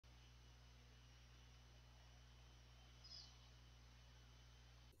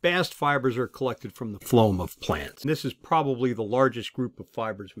Bast fibers are collected from the phloem of plants. This is probably the largest group of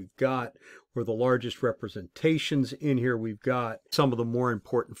fibers we've got, or the largest representations in here we've got. Some of the more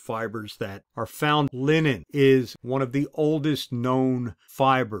important fibers that are found. Linen is one of the oldest known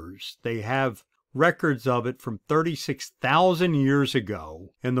fibers. They have records of it from 36,000 years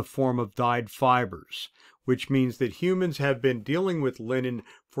ago in the form of dyed fibers, which means that humans have been dealing with linen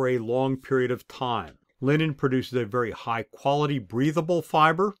for a long period of time. Linen produces a very high quality breathable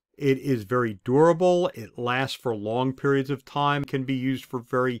fiber. It is very durable. It lasts for long periods of time, can be used for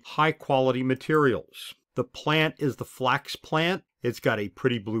very high quality materials. The plant is the flax plant. It's got a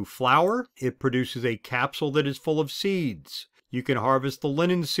pretty blue flower. It produces a capsule that is full of seeds. You can harvest the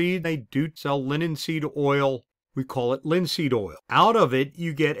linen seed. They do sell linseed oil. We call it linseed oil. Out of it,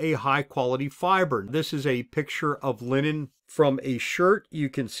 you get a high quality fiber. This is a picture of linen from a shirt. You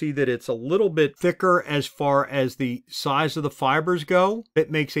can see that it's a little bit thicker as far as the size of the fibers go. It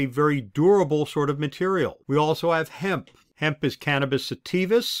makes a very durable sort of material. We also have hemp. Hemp is cannabis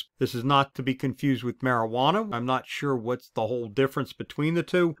sativus. This is not to be confused with marijuana. I'm not sure what's the whole difference between the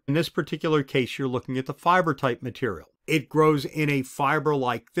two. In this particular case, you're looking at the fiber type material. It grows in a fiber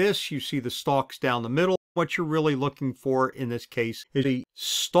like this. You see the stalks down the middle. What you're really looking for in this case is the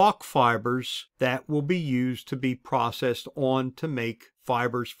stalk fibers that will be used to be processed on to make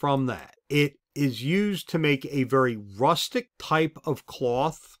fibers from that. It is used to make a very rustic type of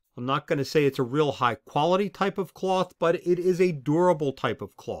cloth. I'm not going to say it's a real high quality type of cloth, but it is a durable type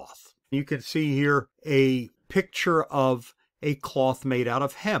of cloth. You can see here a picture of a cloth made out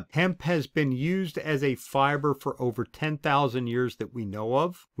of hemp. Hemp has been used as a fiber for over 10,000 years that we know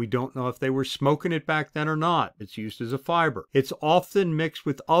of. We don't know if they were smoking it back then or not. It's used as a fiber. It's often mixed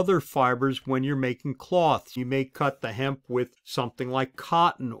with other fibers when you're making cloths. You may cut the hemp with something like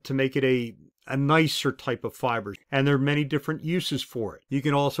cotton to make it a nicer type of fiber, and there are many different uses for it. You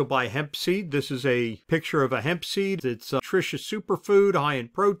can also buy hemp seed. This is a picture of a hemp seed. It's a nutritious superfood, high in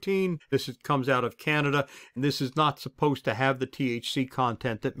protein. Comes out of Canada, and this is not supposed to have the THC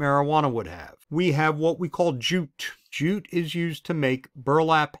content that marijuana would have. We have what we call jute. Jute is used to make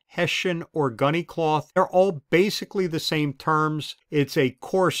burlap, hessian, or gunny cloth. They're all basically the same terms. It's a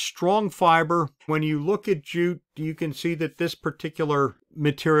coarse, strong fiber. When you look at jute, you can see that this particular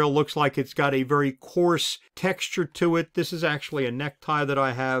material looks like it's got a very coarse texture to it. This is actually a necktie that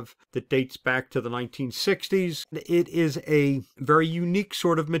I have that dates back to the 1960s. It is a very unique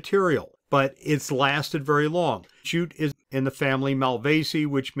sort of material, but it's lasted very long. Jute is in the family Malvaceae,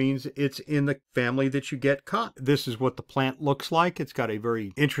 which means it's in the family that you get cotton. This is what the plant looks like. It's got a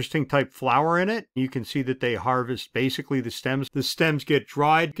very interesting type flower in it. You can see that they harvest basically the stems. The stems get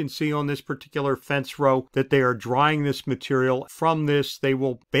dried. You can see on this particular fence row that they are drying this material. From this, they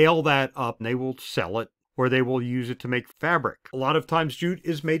will bale that up and they will sell it, or they will use it to make fabric. A lot of times jute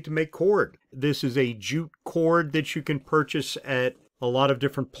is made to make cord. This is a jute cord that you can purchase at a lot of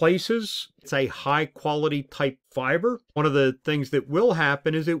different places. It's a high quality type fiber. One of the things that will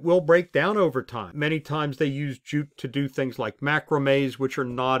happen is it will break down over time. Many times they use jute to do things like macrames, which are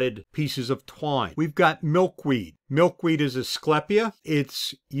knotted pieces of twine. We've got milkweed. Milkweed is Asclepia.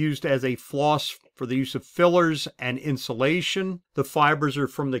 It's used as a floss for the use of fillers and insulation. The fibers are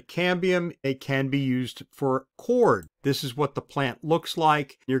from the cambium. They can be used for cord. This is what the plant looks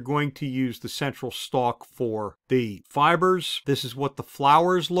like. You're going to use the central stalk for the fibers. This is what the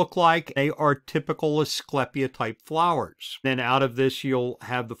flowers look like. They are typical Asclepia type flowers. Then out of this, you'll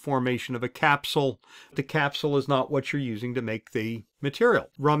have the formation of a capsule. The capsule is not what you're using to make the material.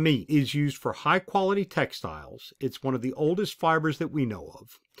 Rami is used for high quality textiles. It's one of the oldest fibers that we know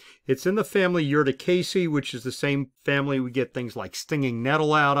of. It's in the family Urticaceae, which is the same family we get things like stinging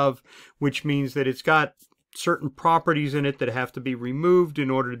nettle out of, which means that it's got certain properties in it that have to be removed in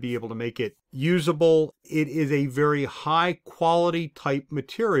order to be able to make it usable. It is a very high quality type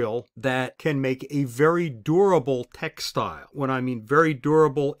material that can make a very durable textile. When I mean very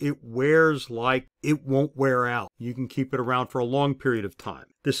durable, it wears like it won't wear out. You can keep it around for a long period of time.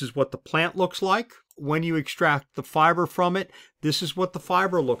 This is what the plant looks like. When you extract the fiber from it, this is what the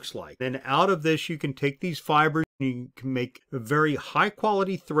fiber looks like. Then out of this, you can take these fibers and you can make a very high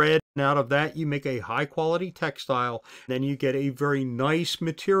quality thread. And out of that, you make a high quality textile. Then you get a very nice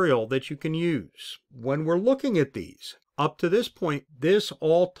material that you can use. When we're looking at these, up to this point, this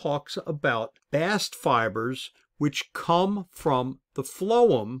all talks about bast fibers, which come from the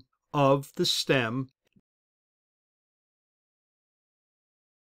phloem of the stem